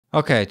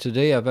Okay,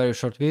 today a very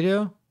short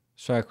video.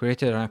 So I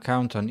created an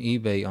account on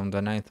eBay on the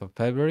 9th of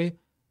February,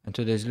 and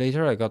 2 days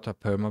later I got a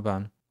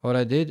perma-ban. All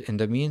I did in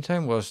the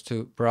meantime was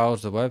to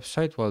browse the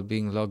website while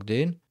being logged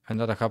in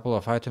and add a couple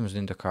of items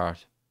in the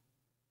cart.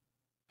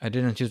 I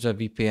didn't use a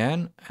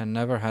VPN and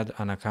never had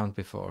an account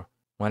before.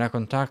 When I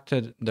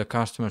contacted the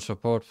customer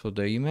support through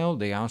the email,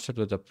 they answered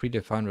with a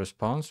predefined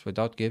response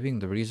without giving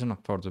the reason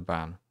for the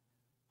ban.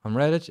 On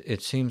Reddit,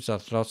 it seems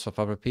that lots of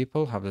other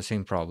people have the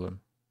same problem.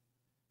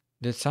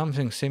 Did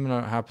something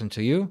similar happen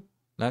to you?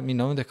 Let me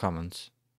know in the comments.